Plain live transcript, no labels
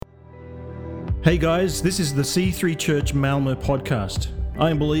Hey guys, this is the C3 Church Malmo podcast.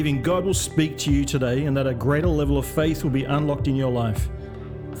 I am believing God will speak to you today and that a greater level of faith will be unlocked in your life.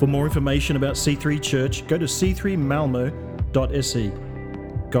 For more information about C3 Church, go to c3malmo.se.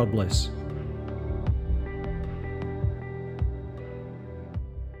 God bless.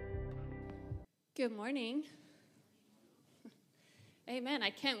 Good morning. Amen.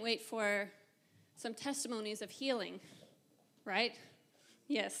 I can't wait for some testimonies of healing, right?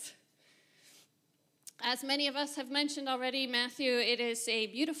 Yes. As many of us have mentioned already, Matthew, it is a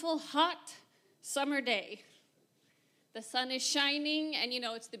beautiful, hot summer day. The sun is shining, and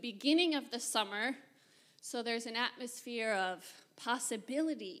it's the beginning of the summer, so there's an atmosphere of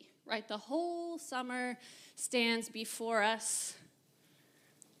possibility, right? The whole summer stands before us.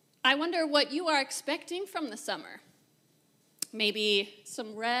 I wonder what you are expecting from the summer. Maybe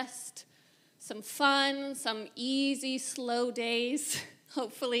some rest, some fun, some easy, slow days,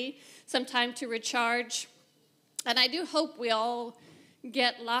 hopefully, some time to recharge. And I do hope we all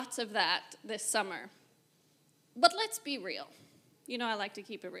get lots of that this summer. But let's be real. I like to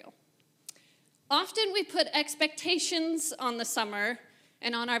keep it real. Often we put expectations on the summer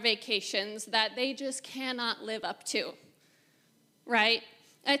and on our vacations that they just cannot live up to, right?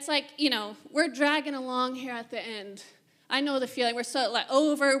 It's like, we're dragging along here at the end. I know the feeling. We're so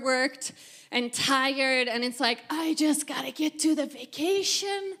overworked and tired, and it's like, I just got to get to the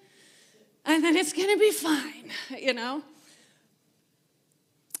vacation, and then it's going to be fine,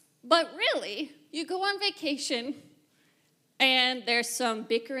 But really, you go on vacation, and there's some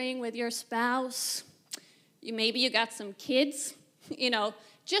bickering with your spouse. Maybe you got some kids.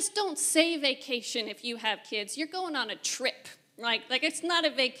 Just don't say vacation if you have kids. You're going on a trip. Like it's not a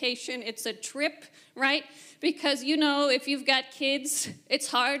vacation, it's a trip, right? Because, if you've got kids, it's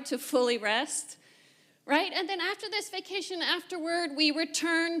hard to fully rest, right? And then after this vacation, afterward, we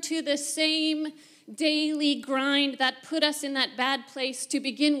return to the same daily grind that put us in that bad place to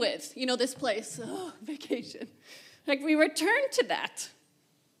begin with. This place, vacation. We return to that.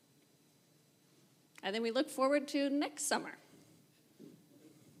 And then we look forward to next summer.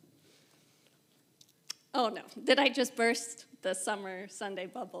 Oh, no. Did I just burst the summer Sunday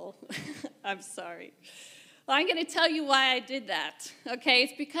bubble? I'm sorry. Well, I'm going to tell you why I did that, okay?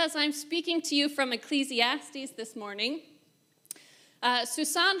 It's because I'm speaking to you from Ecclesiastes this morning.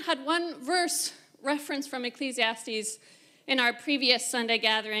 Susan had one verse reference from Ecclesiastes in our previous Sunday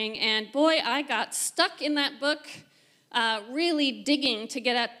gathering, and boy, I got stuck in that book, really digging to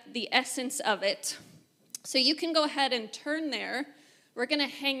get at the essence of it. So you can go ahead and turn there. We're going to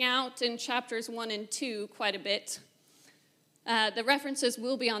hang out in chapters 1 and 2 quite a bit. The references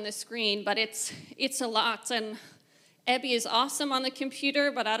will be on the screen, but it's a lot. And Ebby is awesome on the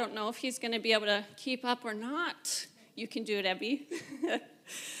computer, but I don't know if he's going to be able to keep up or not. You can do it, Ebby.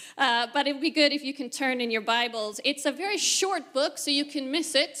 But it would be good if you can turn in your Bibles. It's a very short book, so you can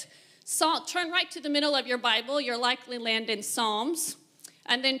miss it. Turn right to the middle of your Bible. You'll likely land in Psalms.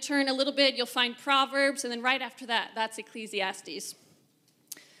 And then turn a little bit, you'll find Proverbs. And then right after that, that's Ecclesiastes.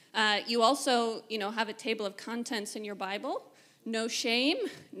 You also, have a table of contents in your Bible. No shame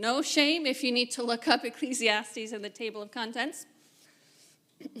if you need to look up Ecclesiastes in the table of contents.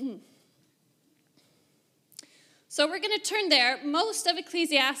 So we're going to turn there. Most of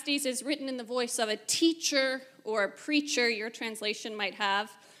Ecclesiastes is written in the voice of a teacher or a preacher, your translation might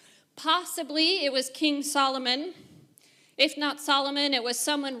have. Possibly it was King Solomon. If not Solomon, it was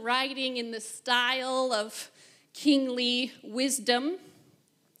someone writing in the style of kingly wisdom.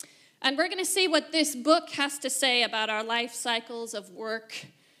 And we're going to see what this book has to say about our life cycles of work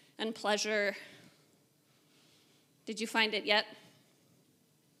and pleasure. Did you find it yet?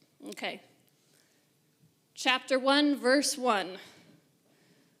 Okay. Chapter 1, verse 1.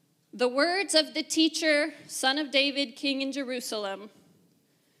 The words of the teacher, son of David, king in Jerusalem.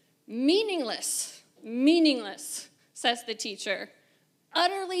 Meaningless, says the teacher.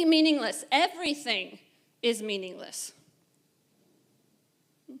 Utterly meaningless. Everything is meaningless.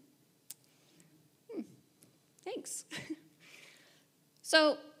 Thanks.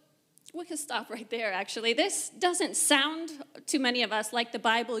 So we can stop right there, actually. This doesn't sound to many of us like the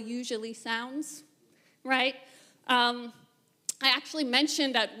Bible usually sounds, right? I actually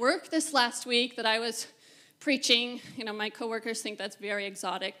mentioned at work this last week that I was preaching. My coworkers think that's very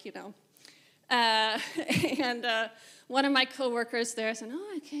exotic, And one of my coworkers there said,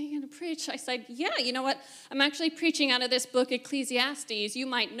 okay, you're going to preach. I said, yeah, you know what? I'm actually preaching out of this book, Ecclesiastes. You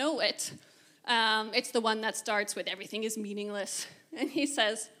might know it. It's the one that starts with everything is meaningless. And he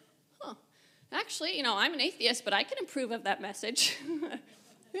says, actually, I'm an atheist, but I can approve of that message.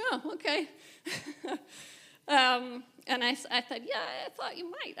 Yeah, okay. And I thought, yeah, I thought you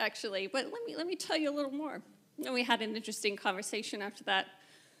might actually, but let me tell you a little more. And we had an interesting conversation after that.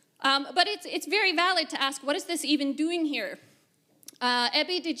 But it's very valid to ask, what is this even doing here?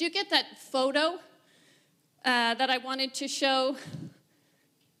 Ebby, did you get that photo that I wanted to show?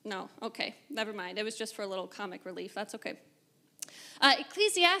 No, okay, never mind. It was just for a little comic relief. That's okay.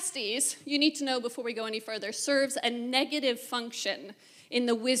 Ecclesiastes, you need to know before we go any further, serves a negative function in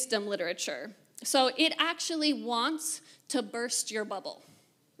the wisdom literature. So it actually wants to burst your bubble,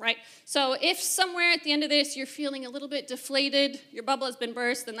 right? So if somewhere at the end of this you're feeling a little bit deflated, your bubble has been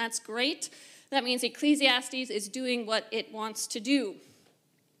burst, then that's great. That means Ecclesiastes is doing what it wants to do.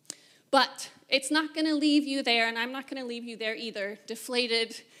 But it's not going to leave you there, and I'm not going to leave you there either,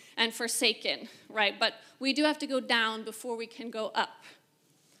 deflated and forsaken, right? But we do have to go down before we can go up.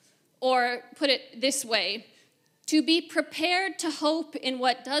 Or put it this way, to be prepared to hope in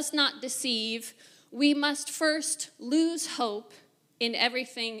what does not deceive, we must first lose hope in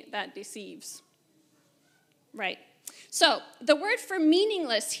everything that deceives. Right. So the word for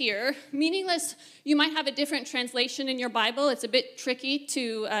meaningless here, meaningless, you might have a different translation in your Bible. It's a bit tricky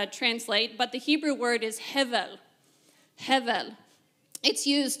to translate, but the Hebrew word is hevel. Hevel. It's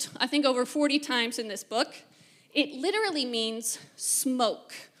used, I think, over 40 times in this book. It literally means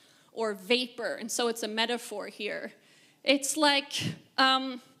smoke or vapor, and so it's a metaphor here. It's like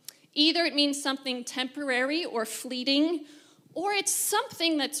either it means something temporary or fleeting, or it's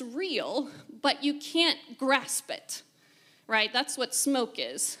something that's real, but you can't grasp it, right? That's what smoke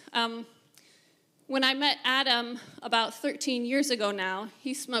is. When I met Adam about 13 years ago now,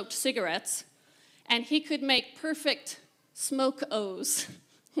 he smoked cigarettes, and he could make perfect smoke O's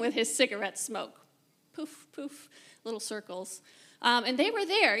with his cigarette smoke. Poof, poof, little circles. And they were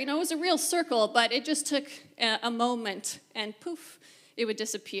there, it was a real circle, but it just took a moment, and poof, it would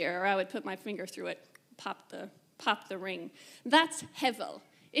disappear, or I would put my finger through it, pop the ring. That's hevel.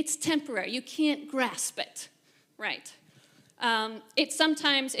 It's temporary. You can't grasp it, right? It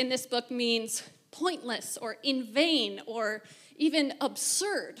sometimes in this book means pointless or in vain or even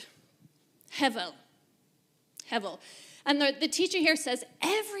absurd. Hevel. Hevel. And the teacher here says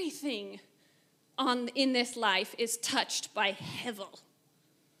everything in this life is touched by hevel.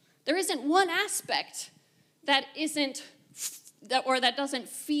 There isn't one aspect that doesn't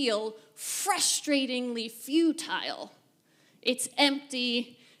feel frustratingly futile. It's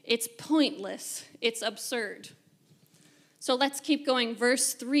empty, it's pointless, it's absurd. So let's keep going.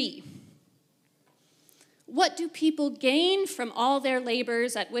 Verse 3. What do people gain from all their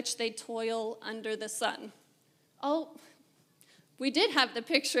labors at which they toil under the sun? Oh, we did have the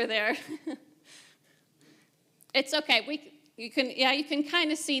picture there. It's okay. You can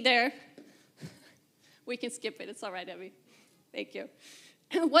kind of see there. We can skip it. It's all right, Abby. Thank you.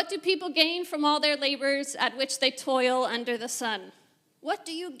 What do people gain from all their labors at which they toil under the sun? What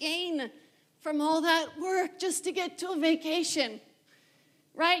do you gain from all that work just to get to a vacation?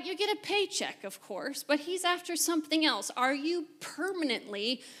 Right? You get a paycheck, of course, but he's after something else. Are you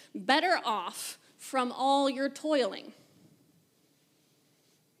permanently better off from all your toiling?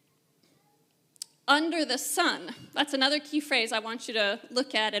 Under the sun. That's another key phrase I want you to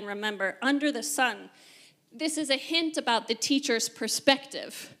look at and remember. Under the sun. This is a hint about the teacher's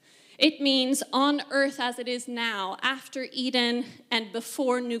perspective. It means on earth as it is now, after Eden and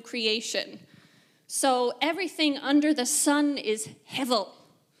before new creation. So everything under the sun is hevel.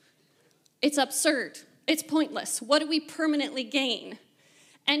 It's absurd. It's pointless. What do we permanently gain?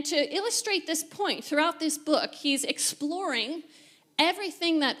 And to illustrate this point, throughout this book, he's exploring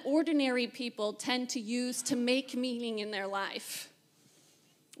everything that ordinary people tend to use to make meaning in their life.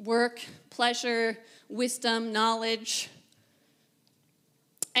 Work, pleasure, wisdom, knowledge.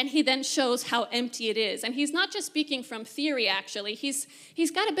 And he then shows how empty it is. And he's not just speaking from theory, actually. He's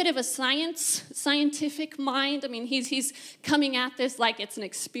got a bit of a scientific mind. I mean, he's coming at this like it's an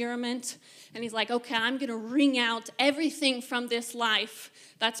experiment. And he's like, okay, I'm going to wring out everything from this life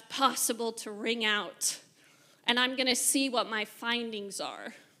that's possible to wring out. And I'm going to see what my findings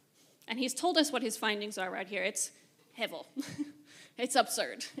are. And he's told us what his findings are right here. It's hevel. It's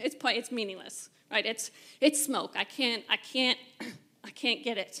absurd. It's meaningless, right? It's smoke. I can't get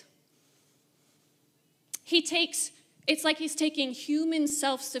it. It's like he's taking human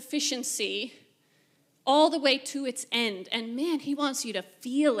self-sufficiency all the way to its end. And man, he wants you to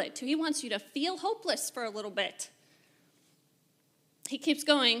feel it. He wants you to feel hopeless for a little bit. He keeps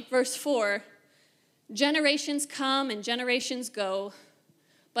going, verse 4. Generations come and generations go,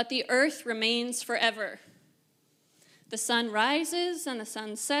 but the earth remains forever. The sun rises and the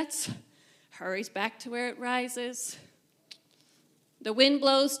sun sets, hurries back to where it rises. The wind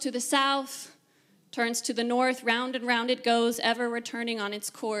blows to the south, Turns to the north, round and round it goes, ever returning on its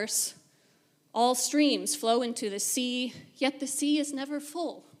course. All streams flow into the sea, yet the sea is never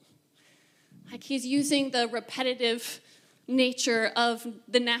full. Like he's using the repetitive nature of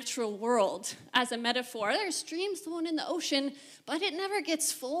the natural world as a metaphor. There's streams flowing in the ocean, but it never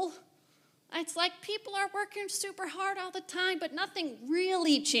gets full. It's like people are working super hard all the time, but nothing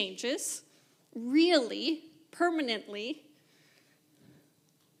really changes, really, permanently.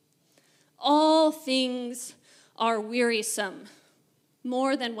 All things are wearisome,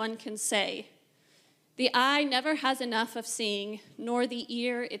 more than one can say. The eye never has enough of seeing, nor the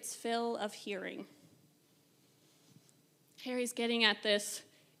ear its fill of hearing. Harry's getting at this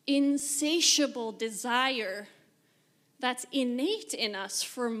insatiable desire that's innate in us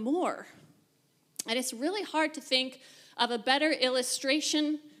for more. And it's really hard to think of a better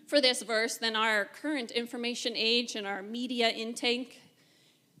illustration for this verse than our current information age and our media intake.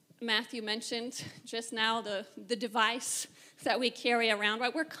 Matthew mentioned just now the device that we carry around,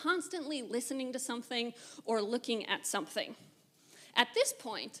 right? We're constantly listening to something or looking at something. At this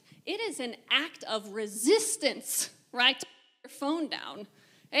point, it is an act of resistance, right? To put your phone down.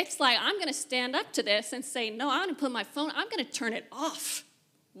 It's like, I'm going to stand up to this and say, no, I'm going to put my phone, I'm going to turn it off.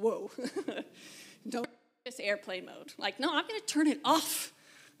 Whoa. Don't this airplane mode. Like, no, I'm going to turn it off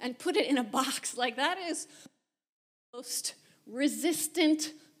and put it in a box. Like, that is the most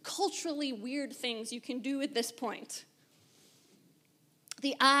resistant, culturally weird things you can do at this point.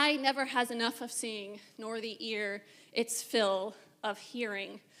 The eye never has enough of seeing, nor the ear its fill of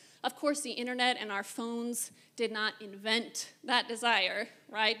hearing. Of course, the internet and our phones did not invent that desire,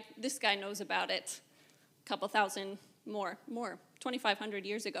 right? This guy knows about it a couple thousand more, 2,500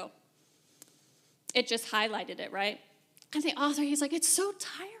 years ago. It just highlighted it, right? And the author, he's like, it's so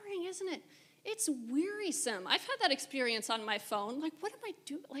tiring, isn't it? It's wearisome. I've had that experience on my phone. Like, what am I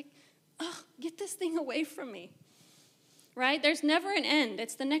doing? Like, get this thing away from me, right? There's never an end.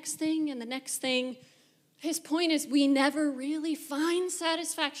 It's the next thing and the next thing. His point is we never really find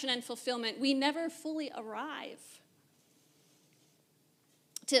satisfaction and fulfillment. We never fully arrive.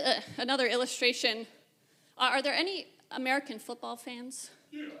 To another illustration, are there any American football fans?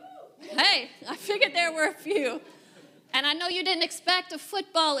 Yeah. Hey, I figured there were a few. And I know you didn't expect a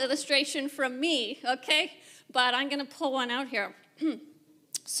football illustration from me, okay? But I'm going to pull one out here.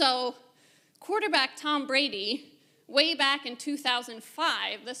 So, quarterback Tom Brady, way back in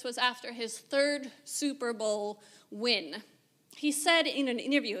 2005, this was after his third Super Bowl win. He said in an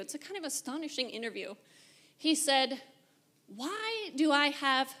interview, it's a kind of astonishing interview, he said, why do I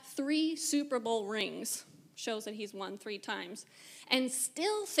have 3 Super Bowl rings? Shows that he's won 3 times. And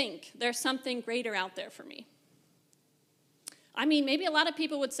still think there's something greater out there for me. I mean, maybe a lot of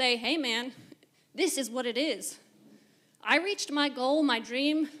people would say, hey, man, this is what it is. I reached my goal, my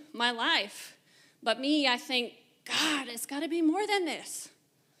dream, my life. But me, I think, God, it's got to be more than this.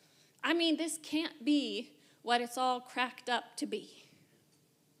 I mean, this can't be what it's all cracked up to be.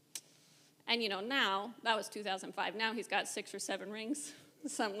 And, now, that was 2005. Now he's got 6 or 7 rings,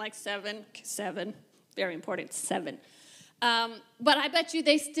 something like 7. 7, very important, 7. But I bet you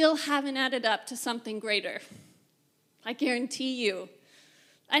they still haven't added up to something greater. I guarantee you.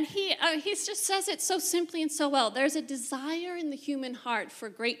 And he just says it so simply and so well. There's a desire in the human heart for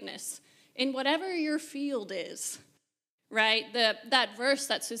greatness in whatever your field is, right? That verse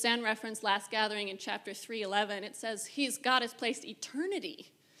that Suzanne referenced last gathering in chapter 3:11, it says, God has placed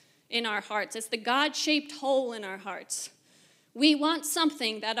eternity in our hearts. It's the God-shaped hole in our hearts. We want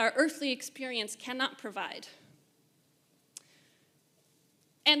something that our earthly experience cannot provide.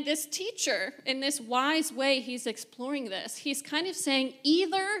 And this teacher, in this wise way, he's exploring this. He's kind of saying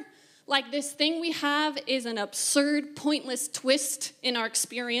either, like, this thing we have is an absurd, pointless twist in our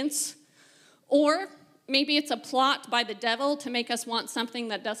experience, or maybe it's a plot by the devil to make us want something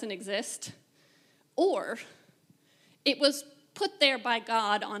that doesn't exist, or it was put there by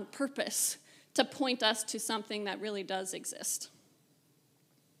God on purpose to point us to something that really does exist.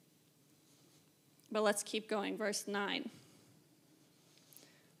 But let's keep going, verse 9.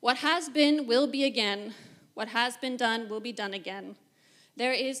 What has been will be again. What has been done will be done again.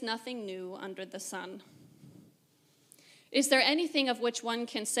 There is nothing new under the sun. Is there anything of which one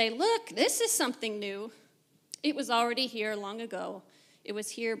can say, look, this is something new? It was already here long ago. It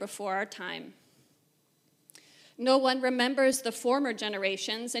was here before our time. No one remembers the former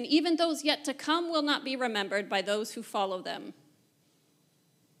generations, and even those yet to come will not be remembered by those who follow them.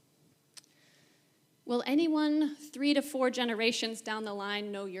 Will anyone 3 to 4 generations down the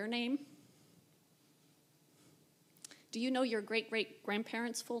line know your name? Do you know your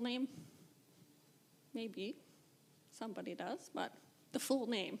great-great-grandparents' full name? Maybe. Somebody does, but the full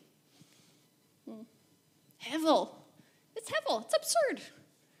name. Hevel. It's hevel. It's absurd.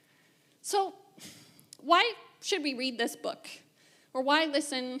 So why should we read this book? Or why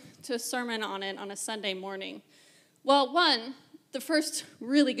listen to a sermon on it on a Sunday morning? Well, one, the first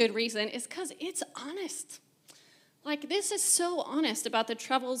really good reason is because it's honest. Like, this is so honest about the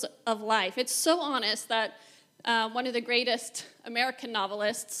troubles of life. It's so honest that one of the greatest American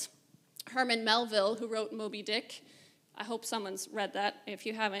novelists, Herman Melville, who wrote Moby Dick, I hope someone's read that. If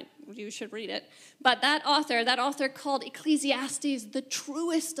you haven't, you should read it. But that author called Ecclesiastes the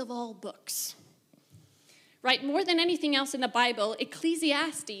truest of all books. Right? More than anything else in the Bible,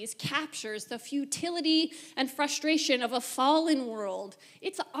 Ecclesiastes captures the futility and frustration of a fallen world.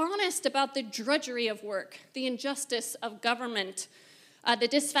 It's honest about the drudgery of work, the injustice of government,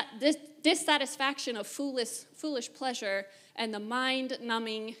 the dissatisfaction of foolish pleasure, and the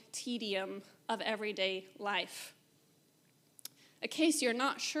mind-numbing tedium of everyday life. In case you're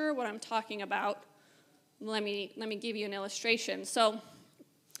not sure what I'm talking about, let me give you an illustration. So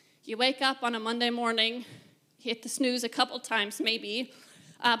you wake up on a Monday morning, hit the snooze a couple times maybe,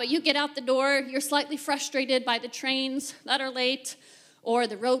 but you get out the door, you're slightly frustrated by the trains that are late, or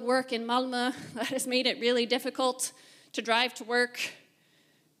the road work in Malmö that has made it really difficult to drive to work.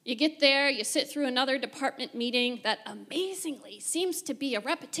 You get there, you sit through another department meeting that amazingly seems to be a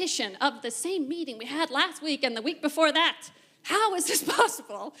repetition of the same meeting we had last week and the week before that. How is this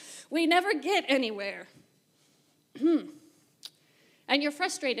possible? We never get anywhere. And you're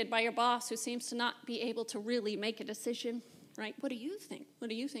frustrated by your boss who seems to not be able to really make a decision, right? What do you think? What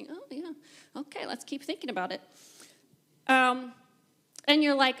do you think? Oh, yeah. Okay, let's keep thinking about it. And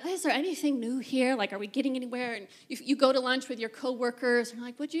you're like, is there anything new here? Like, are we getting anywhere? And you go to lunch with your coworkers, and you're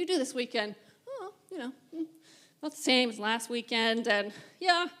like, what'd you do this weekend? Oh, not the same as last weekend. And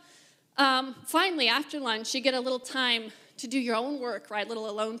yeah, finally, after lunch, you get a little time to do your own work, right? A little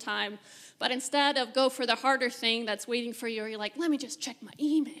alone time. But instead of go for the harder thing that's waiting for you, you're like, let me just check my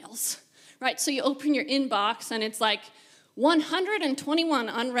emails, right? So you open your inbox, and it's like 121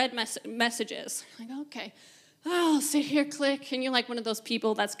 unread messages. Like, okay, I'll sit here, click, and you're like one of those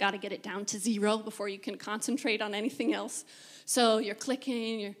people that's got to get it down to 0 before you can concentrate on anything else. So you're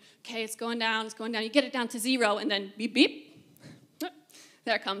clicking, okay, it's going down, you get it down to 0, and then beep, beep.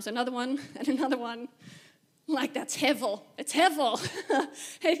 There comes another one, and another one. Like, that's hevel. It's hevel.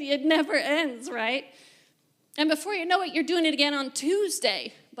 It never ends, right? And before you know it, you're doing it again on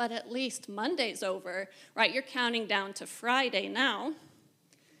Tuesday. But at least Monday's over, right? You're counting down to Friday now.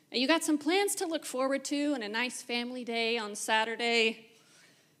 And you got some plans to look forward to and a nice family day on Saturday.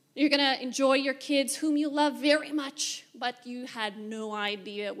 You're going to enjoy your kids, whom you love very much, but you had no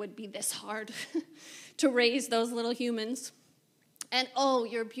idea it would be this hard to raise those little humans. And oh,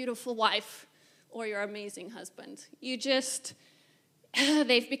 your beautiful wife or your amazing husband.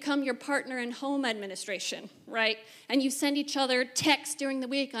 They've become your partner in home administration, right? And you send each other texts during the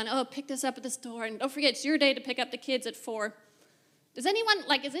week on, pick this up at the store, and don't forget, it's your day to pick up the kids at 4. Is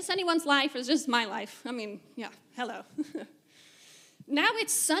this anyone's life, or is this my life? I mean, yeah, hello. Now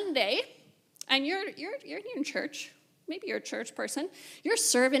it's Sunday, and you're in church. Maybe you're a church person. You're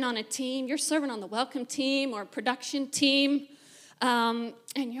serving on a team. You're serving on the welcome team or production team. And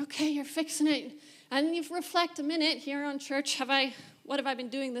you're fixing it. And you reflect a minute here on church. What have I been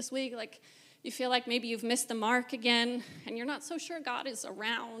doing this week? Like, you feel like maybe you've missed the mark again, and you're not so sure God is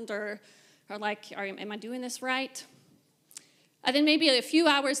around, or like, am I doing this right? And then maybe a few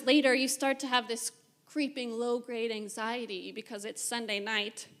hours later, you start to have this creeping low-grade anxiety because it's Sunday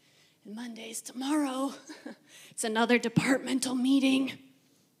night, and Monday's tomorrow. It's another departmental meeting.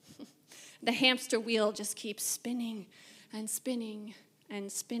 The hamster wheel just keeps spinning and spinning and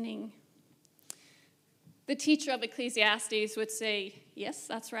spinning. The teacher of Ecclesiastes would say, yes,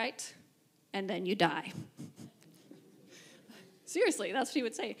 that's right, and then you die. Seriously, that's what he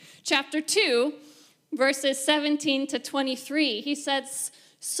would say. Chapter 2, verses 17 to 23, he says,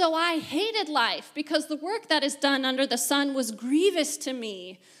 so I hated life because the work that is done under the sun was grievous to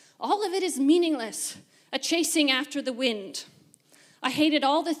me. All of it is meaningless, a chasing after the wind. I hated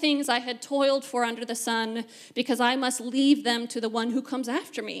all the things I had toiled for under the sun because I must leave them to the one who comes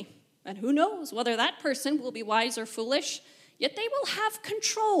after me. And who knows whether that person will be wise or foolish, yet they will have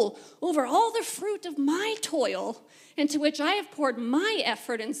control over all the fruit of my toil into which I have poured my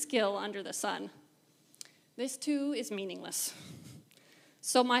effort and skill under the sun. This too is meaningless.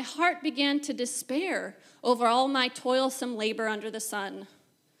 So my heart began to despair over all my toilsome labor under the sun.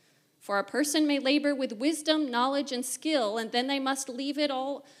 For a person may labor with wisdom, knowledge, and skill, and then they must leave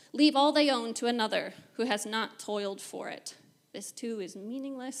all they own to another who has not toiled for it. This too is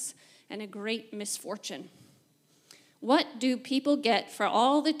meaningless and a great misfortune. What do people get for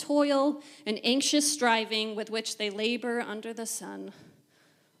all the toil and anxious striving with which they labor under the sun?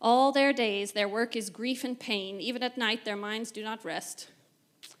 All their days, their work is grief and pain. Even at night, their minds do not rest.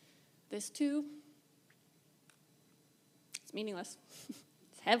 This too, it's meaningless.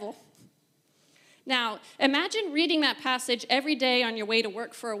 It's hevel. Now, imagine reading that passage every day on your way to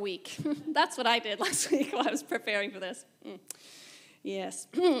work for a week. That's what I did last week while I was preparing for this. Yes.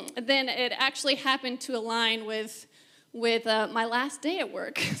 Then it actually happened to align with my last day at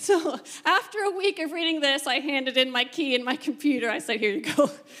work. So after a week of reading this, I handed in my key and my computer. I said, here you go.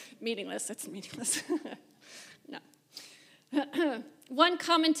 Meaningless. It's meaningless. No. One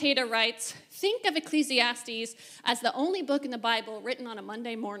commentator writes, think of Ecclesiastes as the only book in the Bible written on a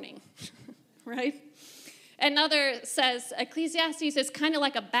Monday morning. Right? Another says Ecclesiastes is kind of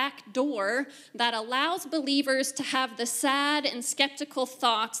like a back door that allows believers to have the sad and skeptical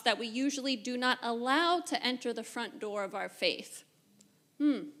thoughts that we usually do not allow to enter the front door of our faith.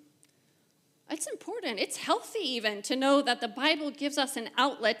 It's important. It's healthy even to know that the Bible gives us an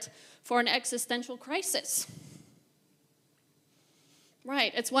outlet for an existential crisis.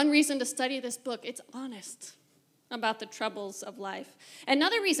 Right, it's one reason to study this book. It's honest about the troubles of life.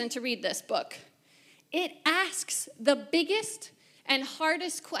 Another reason to read this book, it asks the biggest and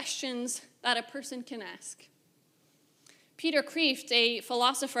hardest questions that a person can ask. Peter Kreeft, a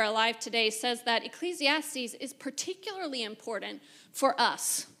philosopher alive today, says that Ecclesiastes is particularly important for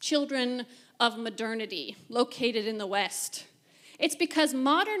us, children of modernity, located in the West. It's because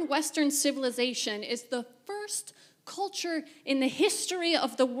modern Western civilization is the first culture in the history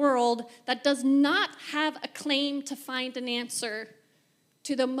of the world that does not have a claim to find an answer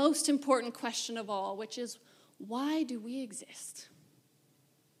to the most important question of all, which is, why do we exist?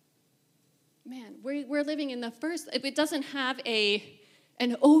 Man, we're living in the first, it doesn't have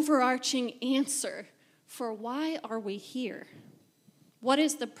an overarching answer for why are we here? What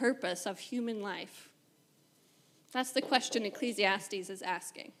is the purpose of human life? That's the question Ecclesiastes is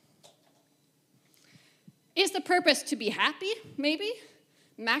asking. Is the purpose to be happy, maybe?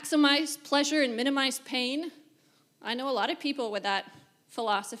 Maximize pleasure and minimize pain? I know a lot of people with that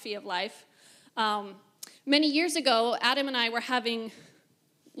philosophy of life. Many years ago, Adam and I were having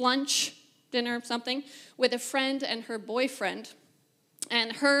lunch, dinner, something, with a friend and her boyfriend.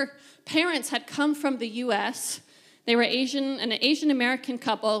 And her parents had come from the U.S. They were an Asian-American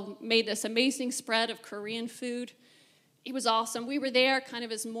couple, made this amazing spread of Korean food. It was awesome. We were there kind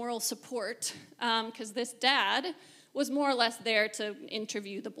of as moral support because this dad was more or less there to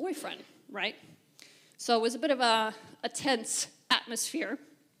interview the boyfriend, right? So it was a bit of a tense atmosphere.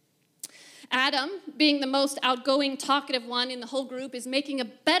 Adam, being the most outgoing, talkative one in the whole group, is making a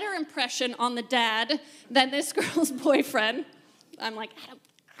better impression on the dad than this girl's boyfriend. I'm like,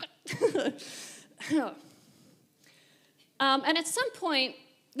 Adam. And at some point,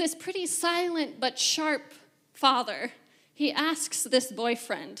 this pretty silent but sharp father, he asks this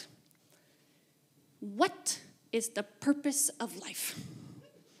boyfriend, what is the purpose of life?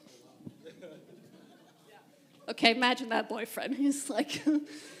 Okay, imagine that boyfriend. He's like,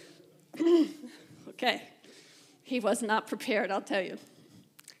 okay. He was not prepared, I'll tell you.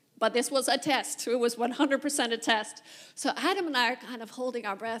 But this was a test. It was 100% a test. So Adam and I are kind of holding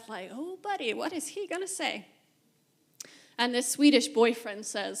our breath like, oh, buddy, what is he going to say? And this Swedish boyfriend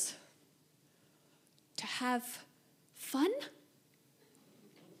says, to have fun?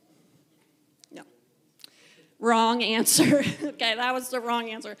 No. Wrong answer. Okay, that was the wrong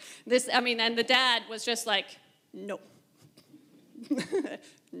answer. And the dad was just like, no.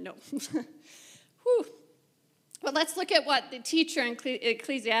 No. Whew. Well, let's look at what the teacher in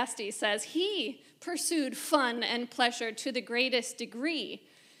Ecclesiastes says. He pursued fun and pleasure to the greatest degree.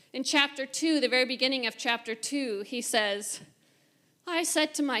 In chapter 2, the very beginning of chapter 2, he says, I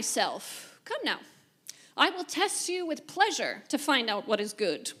said to myself, come now, I will test you with pleasure to find out what is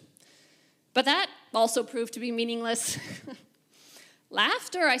good. But that also proved to be meaningless.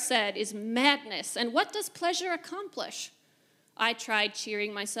 Laughter, I said, is madness, and what does pleasure accomplish? I tried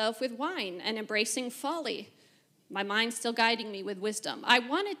cheering myself with wine and embracing folly, my mind still guiding me with wisdom. I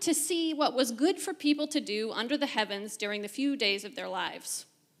wanted to see what was good for people to do under the heavens during the few days of their lives.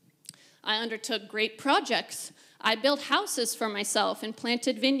 I undertook great projects. I built houses for myself and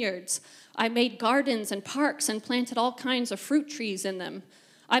planted vineyards. I made gardens and parks and planted all kinds of fruit trees in them.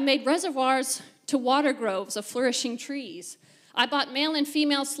 I made reservoirs to water groves of flourishing trees. I bought male and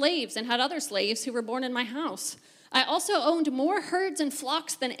female slaves and had other slaves who were born in my house. I also owned more herds and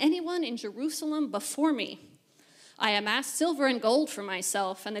flocks than anyone in Jerusalem before me. I amassed silver and gold for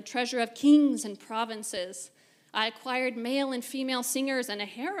myself and the treasure of kings and provinces. I acquired male and female singers and a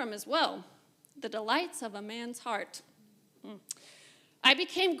harem as well, the delights of a man's heart. I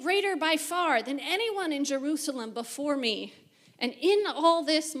became greater by far than anyone in Jerusalem before me, and in all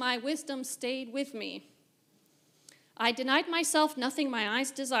this my wisdom stayed with me. I denied myself nothing my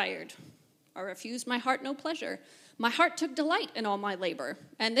eyes desired. I refused my heart no pleasure. My heart took delight in all my labor,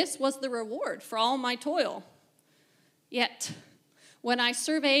 and this was the reward for all my toil. Yet, when I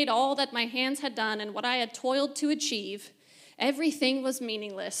surveyed all that my hands had done and what I had toiled to achieve, everything was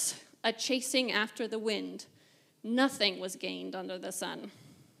meaningless, a chasing after the wind. Nothing was gained under the sun.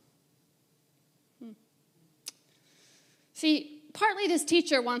 See, partly this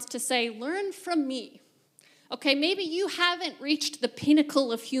teacher wants to say, learn from me. Okay, maybe you haven't reached the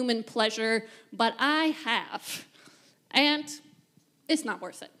pinnacle of human pleasure, but I have. And it's not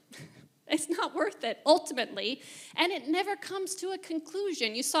worth it. It's not worth it, ultimately. And it never comes to a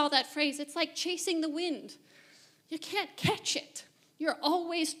conclusion. You saw that phrase, it's like chasing the wind. You can't catch it. You're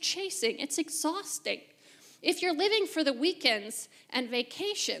always chasing. It's exhausting. If you're living for the weekends and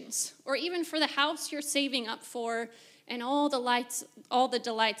vacations, or even for the house you're saving up for, and all the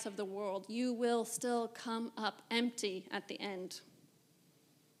delights of the world, you will still come up empty at the end.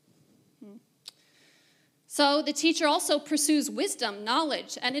 So the teacher also pursues wisdom,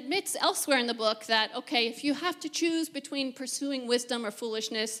 knowledge, and admits elsewhere in the book that, okay, if you have to choose between pursuing wisdom or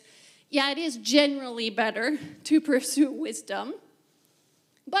foolishness, yeah, it is generally better to pursue wisdom.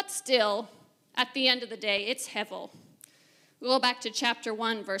 But still, at the end of the day, it's hevel. We'll go back to chapter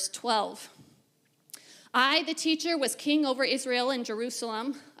 1, verse 12. I, the teacher, was king over Israel and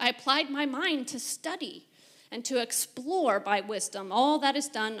Jerusalem. I applied my mind to study and to explore by wisdom all that is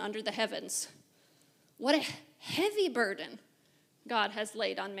done under the heavens. What a heavy burden God has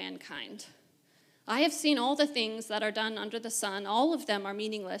laid on mankind. I have seen all the things that are done under the sun. All of them are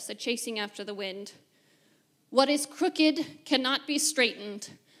meaningless, a chasing after the wind. What is crooked cannot be straightened.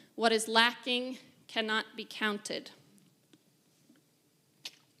 What is lacking cannot be counted.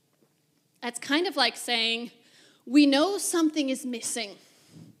 That's kind of like saying, we know something is missing,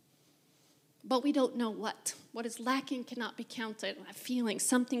 but we don't know what. What is lacking cannot be counted. I'm feeling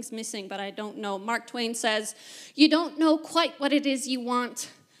something's missing, but I don't know. Mark Twain says, you don't know quite what it is you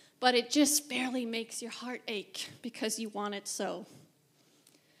want, but it just barely makes your heart ache because you want it so.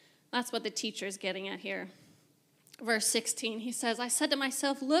 That's what the teacher is getting at here. Verse 16, he says, I said to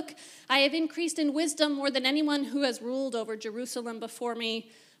myself, look, I have increased in wisdom more than anyone who has ruled over Jerusalem before me.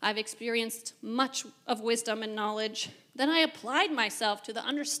 I've experienced much of wisdom and knowledge. Then I applied myself to the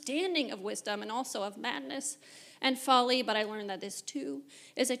understanding of wisdom and also of madness and folly, but I learned that this too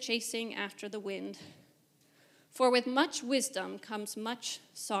is a chasing after the wind. For with much wisdom comes much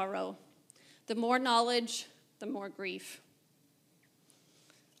sorrow. The more knowledge, the more grief.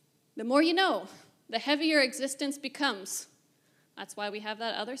 The more you know, the heavier existence becomes. That's why we have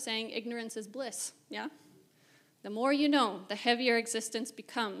that other saying, ignorance is bliss, yeah? The more you know, the heavier existence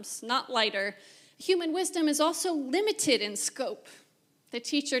becomes, not lighter. Human wisdom is also limited in scope. The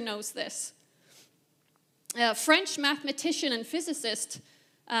teacher knows this. French mathematician and physicist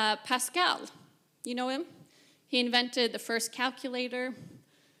Pascal, you know him? He invented the first calculator.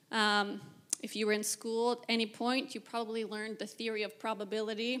 If you were in school at any point, you probably learned the theory of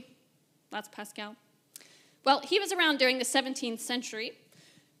probability. That's Pascal. Well, he was around during the 17th century.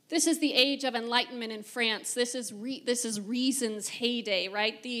 This is the age of enlightenment in France. This is reason's heyday,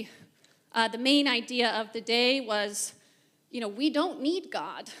 right? The main idea of the day was, we don't need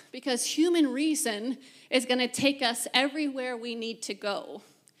God because human reason is going to take us everywhere we need to go.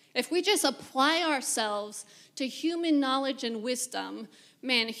 If we just apply ourselves to human knowledge and wisdom,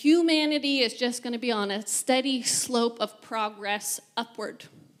 man, humanity is just going to be on a steady slope of progress upward.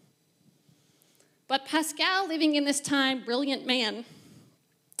 But Pascal, living in this time, brilliant man,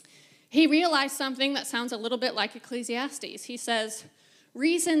 he realized something that sounds a little bit like Ecclesiastes. He says,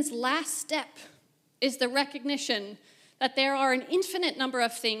 reason's last step is the recognition that there are an infinite number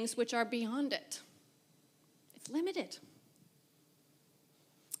of things which are beyond it. It's limited.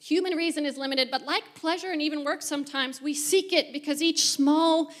 Human reason is limited, but like pleasure and even work sometimes, we seek it because each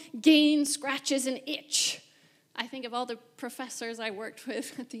small gain scratches an itch. I think of all the professors I worked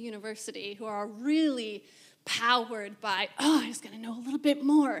with at the university who are really powered by, I was going to know a little bit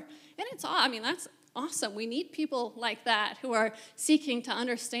more. And that's awesome. We need people like that who are seeking to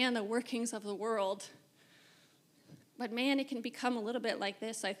understand the workings of the world. But man, it can become a little bit like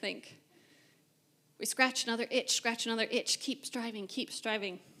this, I think. We scratch another itch, keep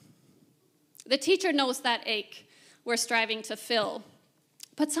striving. The teacher knows that ache we're striving to fill.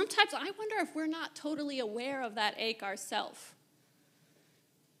 But sometimes I wonder if we're not totally aware of that ache ourselves.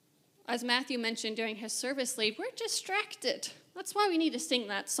 As Matthew mentioned during his service lead, we're distracted. That's why we need to sing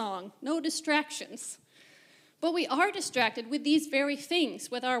that song, No Distractions. But we are distracted with these very things,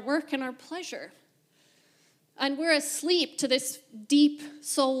 with our work and our pleasure. And we're asleep to this deep,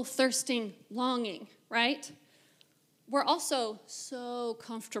 soul-thirsting longing, right? We're also so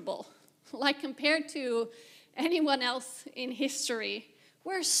comfortable. Like compared to anyone else in history,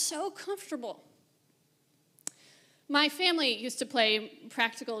 we're so comfortable. My family used to play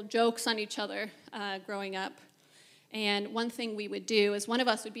practical jokes on each other growing up. And one thing we would do is one of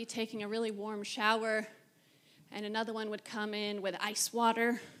us would be taking a really warm shower, and another one would come in with ice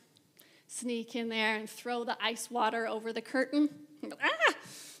water, sneak in there and throw the ice water over the curtain.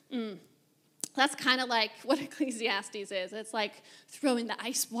 That's kind of like what Ecclesiastes is. It's like throwing the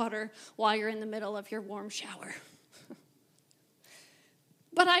ice water while you're in the middle of your warm shower.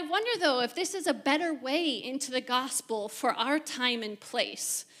 But I wonder, though, if this is a better way into the gospel for our time and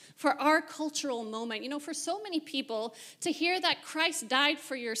place, for our cultural moment. You know, for so many people, to hear that Christ died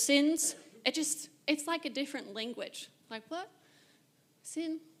for your sins, it's like a different language. Like, what?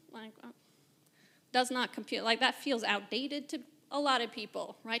 Sin? Like, does not compute. Like, that feels outdated to a lot of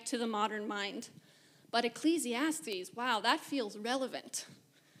people, right, to the modern mind. But Ecclesiastes, wow, that feels relevant.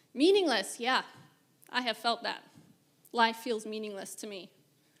 Meaningless, yeah, I have felt that. Life feels meaningless to me.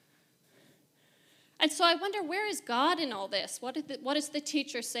 And so I wonder, where is God in all this? What does the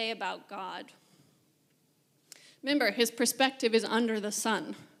teacher say about God? Remember, his perspective is under the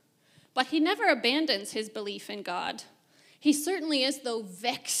sun. But he never abandons his belief in God. He certainly is, though,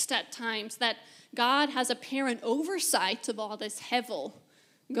 vexed at times that God has apparent oversight of all this hevel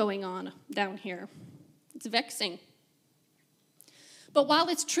going on down here. It's vexing. But while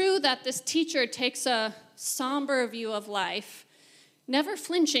it's true that this teacher takes a somber view of life, never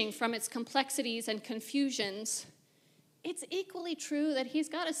flinching from its complexities and confusions, it's equally true that he's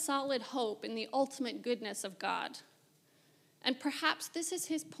got a solid hope in the ultimate goodness of God. And perhaps this is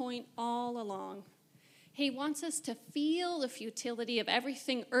his point all along. He wants us to feel the futility of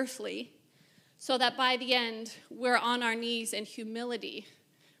everything earthly so that by the end, we're on our knees in humility,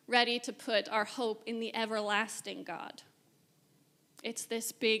 ready to put our hope in the everlasting God. It's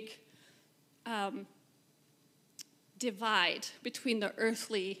this big divide between the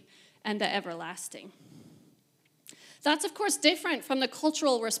earthly and the everlasting. That's, of course, different from the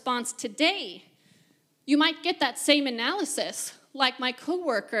cultural response today. You might get that same analysis, like my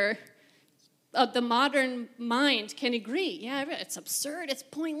coworker of the modern mind can agree. Yeah, it's absurd, it's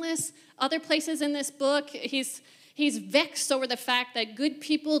pointless. Other places in this book, he's vexed over the fact that good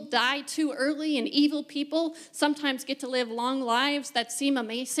people die too early and evil people sometimes get to live long lives that seem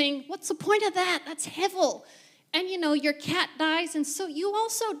amazing. What's the point of that? That's hevel. And, you know, your cat dies, and so you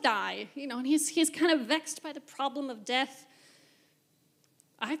also die. You know, and he's kind of vexed by the problem of death.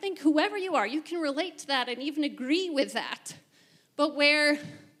 I think whoever you are, you can relate to that and even agree with that. But where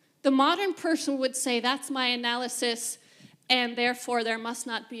the modern person would say, that's my analysis, and therefore there must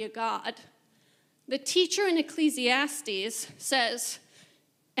not be a God, the teacher in Ecclesiastes says,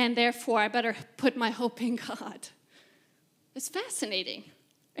 and therefore I better put my hope in God. It's fascinating.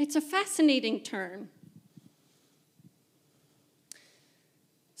 It's a fascinating turn.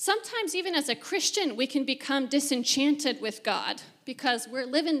 Sometimes even as a Christian, we can become disenchanted with God because we're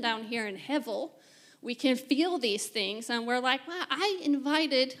living down here in hevel. We can feel these things, and we're like, well,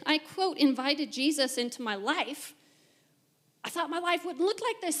 I quote, invited Jesus into my life. I thought my life wouldn't look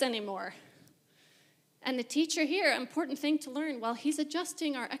like this anymore. And the teacher here, important thing to learn, well, he's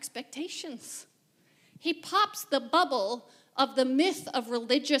adjusting our expectations. He pops the bubble of the myth of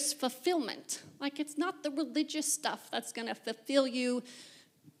religious fulfillment. Like, it's not the religious stuff that's going to fulfill you.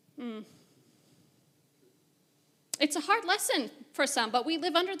 It's a hard lesson for some, but we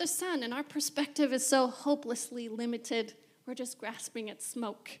live under the sun, and our perspective is so hopelessly limited. We're just grasping at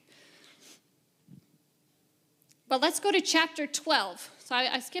smoke. But let's go to chapter 12. So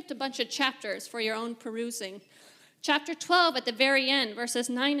I skipped a bunch of chapters for your own perusing. Chapter 12, at the very end, verses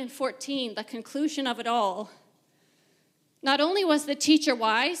 9 and 14, the conclusion of it all. Not only was the teacher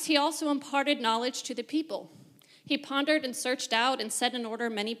wise, he also imparted knowledge to the people. He pondered and searched out and set in order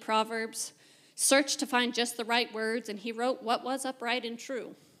many proverbs, searched to find just the right words, and he wrote what was upright and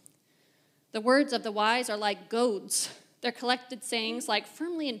true. The words of the wise are like goads. They're collected sayings like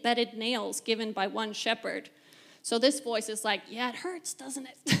firmly embedded nails given by one shepherd. So this voice is like, yeah, it hurts, doesn't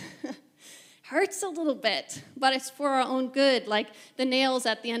it? Hurts a little bit, but it's for our own good, like the nails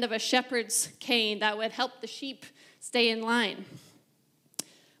at the end of a shepherd's cane that would help the sheep stay in line.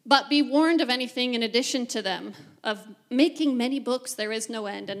 But be warned of anything in addition to them. Of making many books there is no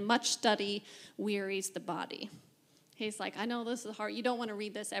end, and much study wearies the body. He's like, I know this is hard. You don't want to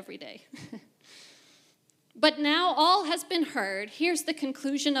read this every day. But now all has been heard. Here's the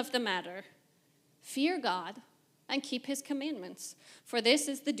conclusion of the matter. Fear God and keep his commandments, for this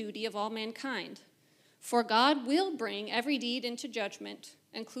is the duty of all mankind. For God will bring every deed into judgment,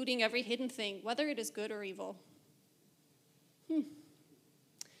 including every hidden thing, whether it is good or evil.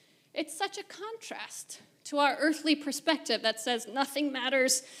 It's such a contrast to our earthly perspective that says nothing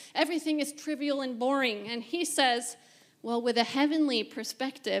matters, everything is trivial and boring. And he says, well, with a heavenly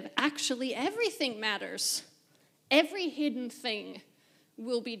perspective, actually everything matters. Every hidden thing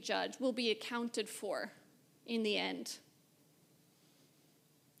will be judged, will be accounted for in the end.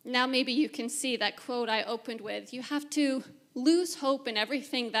 Now maybe you can see that quote I opened with. You have to lose hope in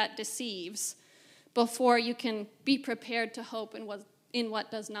everything that deceives before you can be prepared to hope in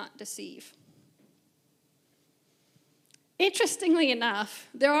what does not deceive. Interestingly enough,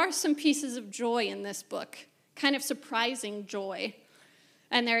 there are some pieces of joy in this book, kind of surprising joy,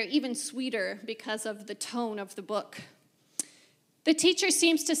 and they're even sweeter because of the tone of the book. The teacher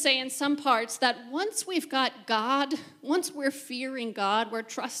seems to say in some parts that once we've got God, once we're fearing God, we're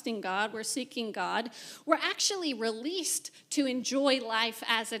trusting God, we're seeking God, we're actually released to enjoy life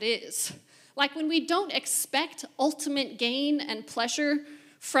as it is. Like when we don't expect ultimate gain and pleasure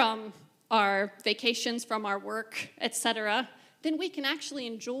from our vacations, from our work, etc., then we can actually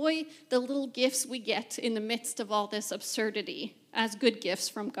enjoy the little gifts we get in the midst of all this absurdity as good gifts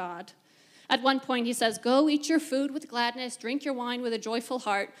from God. At one point he says, "Go eat your food with gladness, drink your wine with a joyful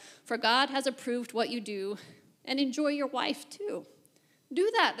heart, for God has approved what you do, and enjoy your wife too."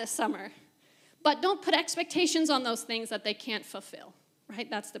 Do that this summer. But don't put expectations on those things that they can't fulfill, right?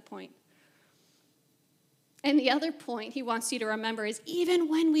 That's the point. And the other point he wants you to remember is even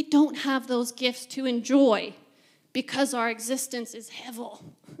when we don't have those gifts to enjoy, because our existence is hevel,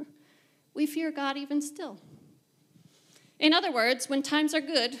 we fear God even still. In other words, when times are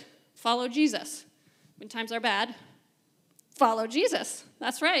good, follow Jesus. When times are bad, follow Jesus.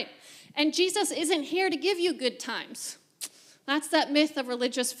 That's right. And Jesus isn't here to give you good times. That's that myth of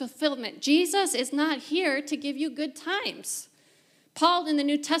religious fulfillment. Jesus is not here to give you good times. Paul in the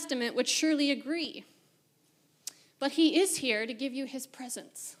New Testament would surely agree. But he is here to give you his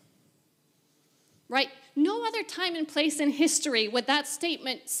presence. Right? No other time and place in history would that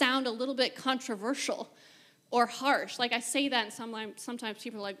statement sound a little bit controversial or harsh. Like I say that and sometimes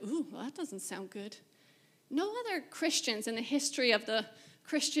people are like, ooh, well, that doesn't sound good. No other Christians in the history of the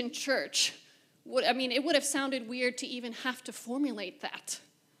Christian church it would have sounded weird to even have to formulate that.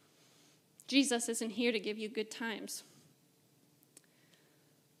 Jesus isn't here to give you good times.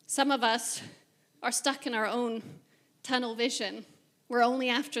 Some of us are stuck in our own tunnel vision. We're only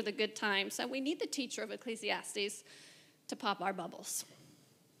after the good times, and we need the teacher of Ecclesiastes to pop our bubbles.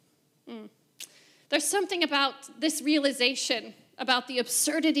 There's something about this realization about the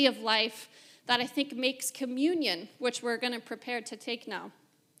absurdity of life that I think makes communion, which we're going to prepare to take now,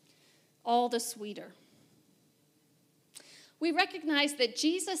 all the sweeter. We recognize that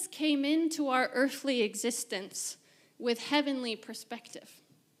Jesus came into our earthly existence with heavenly perspective.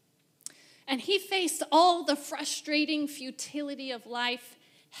 And he faced all the frustrating futility of life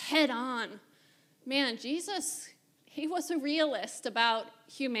head on. Man, Jesus, he was a realist about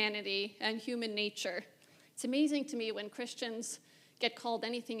humanity and human nature. It's amazing to me when Christians get called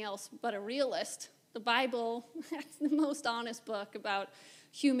anything else but a realist. The Bible, that's the most honest book about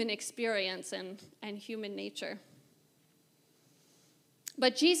human experience and human nature.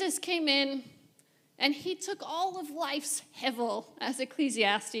 But Jesus came in, and he took all of life's hevel, as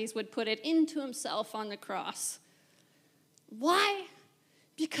Ecclesiastes would put it, into himself on the cross. Why?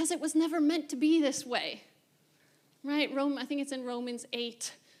 Because it was never meant to be this way. Right? I think it's in Romans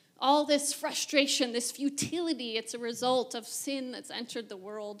 8. All this frustration, this futility, it's a result of sin that's entered the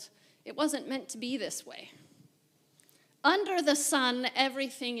world. It wasn't meant to be this way. Under the sun,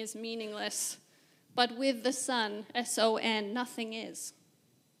 everything is meaningless, but with the Son, S-O-N, nothing is.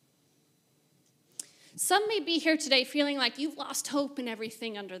 Some may be here today feeling like you've lost hope in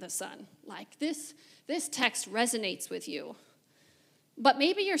everything under the sun. Like this text resonates with you. But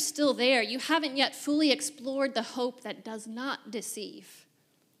maybe you're still there. You haven't yet fully explored the hope that does not deceive.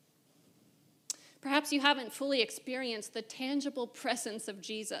 Perhaps you haven't fully experienced the tangible presence of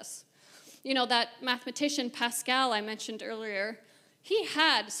Jesus. You know, that mathematician Pascal I mentioned earlier, he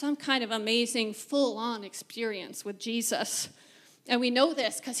had some kind of amazing full-on experience with Jesus. And we know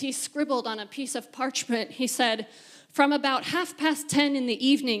this because he scribbled on a piece of parchment. He said, from about 10:30 in the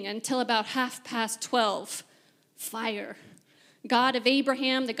evening until about 12:30, fire. God of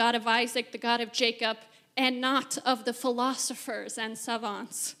Abraham, the God of Isaac, the God of Jacob, and not of the philosophers and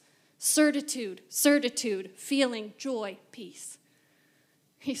savants. Certitude, feeling, joy, peace.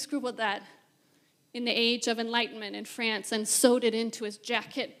 He scribbled that in the age of enlightenment in France and sewed it into his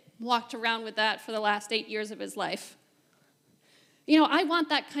jacket walked around with that for the last 8 years of his life. You know, I want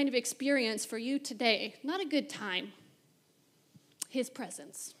that kind of experience for you today. Not a good time. His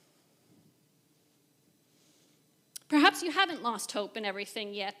presence. Perhaps you haven't lost hope in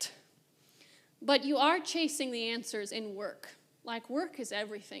everything yet, but you are chasing the answers in work. Like work is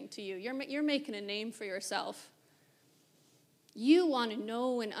everything to you. You're making a name for yourself. You want to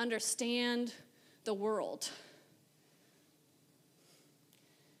know and understand the world.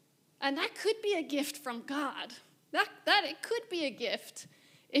 And that could be a gift from God. That it could be a gift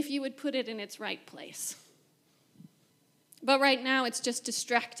if you would put it in its right place. But right now it's just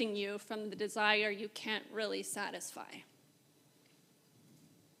distracting you from the desire you can't really satisfy.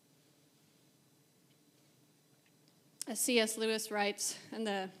 As C.S. Lewis writes, and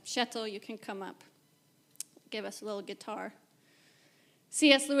the Shettel, you can come up, give us a little guitar.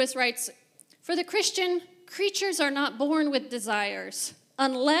 C.S. Lewis writes, "For the Christian, creatures are not born with desires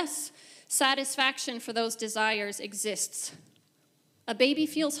unless satisfaction for those desires exists. A baby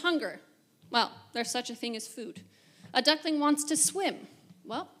feels hunger. Well, there's such a thing as food. A duckling wants to swim.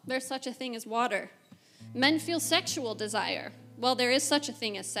 Well, there's such a thing as water. Men feel sexual desire. Well, there is such a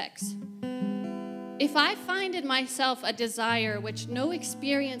thing as sex. If I find in myself a desire which no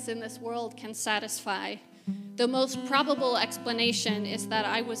experience in this world can satisfy, the most probable explanation is that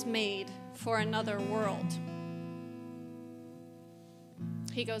I was made for another world."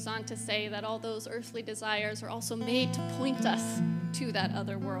 He goes on to say that all those earthly desires are also made to point us to that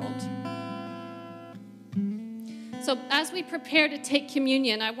other world. So as we prepare to take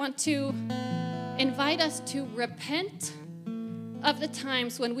communion, I want to invite us to repent of the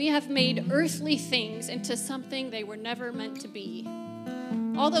times when we have made earthly things into something they were never meant to be.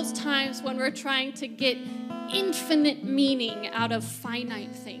 All those times when we're trying to get infinite meaning out of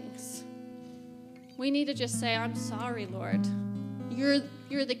finite things. We need to just say, "I'm sorry, Lord.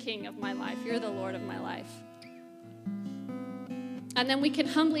 You're the king of my life. You're the Lord of my life." And then we can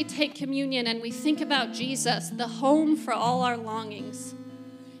humbly take communion and we think about Jesus, the home for all our longings.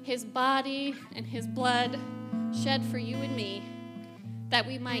 His body and his blood shed for you and me, that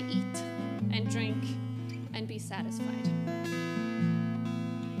we might eat and drink and be satisfied.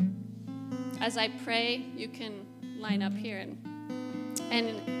 As I pray, you can line up here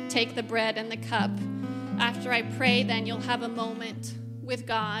and take the bread and the cup. After I pray, then you'll have a moment with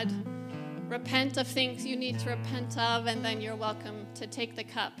God. Repent of things you need to repent of, and then you're welcome to take the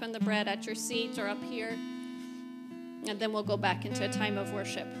cup and the bread at your seat or up here. And then we'll go back into a time of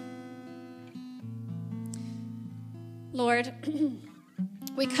worship. Lord,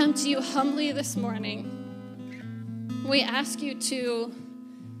 we come to you humbly this morning. We ask you to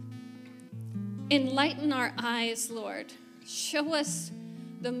enlighten our eyes, Lord. Show us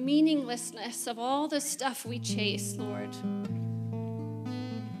the meaninglessness of all the stuff we chase, Lord.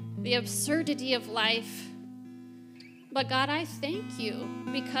 The absurdity of life. But God, I thank you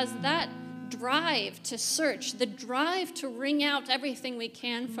because that drive to search, the drive to wring out everything we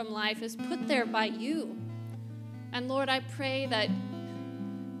can from life is put there by you. And Lord, I pray that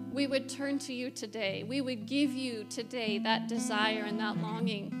we would turn to you today. We would give you today that desire and that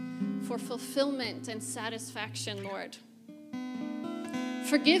longing for fulfillment and satisfaction, Lord.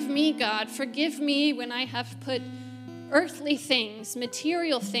 Forgive me, God. Forgive me when I have put earthly things,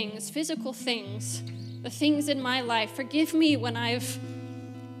 material things, physical things, the things in my life. Forgive me when I've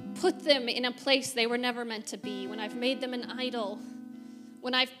put them in a place they were never meant to be, when I've made them an idol,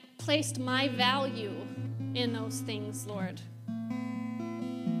 when I've placed my value in those things, Lord.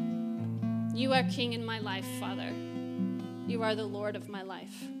 You are King in my life, Father. You are the Lord of my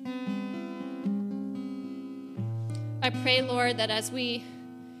life. I pray, Lord, that as we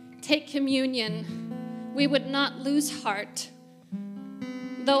take communion, we would not lose heart.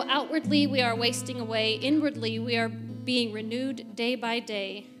 Though outwardly we are wasting away, inwardly we are being renewed day by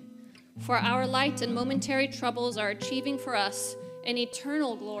day. For our light and momentary troubles are achieving for us an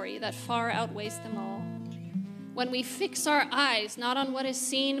eternal glory that far outweighs them all. When we fix our eyes not on what is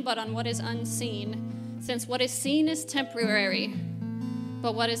seen, but on what is unseen, since what is seen is temporary,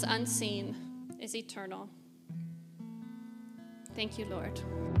 but what is unseen is eternal. Thank you, Lord.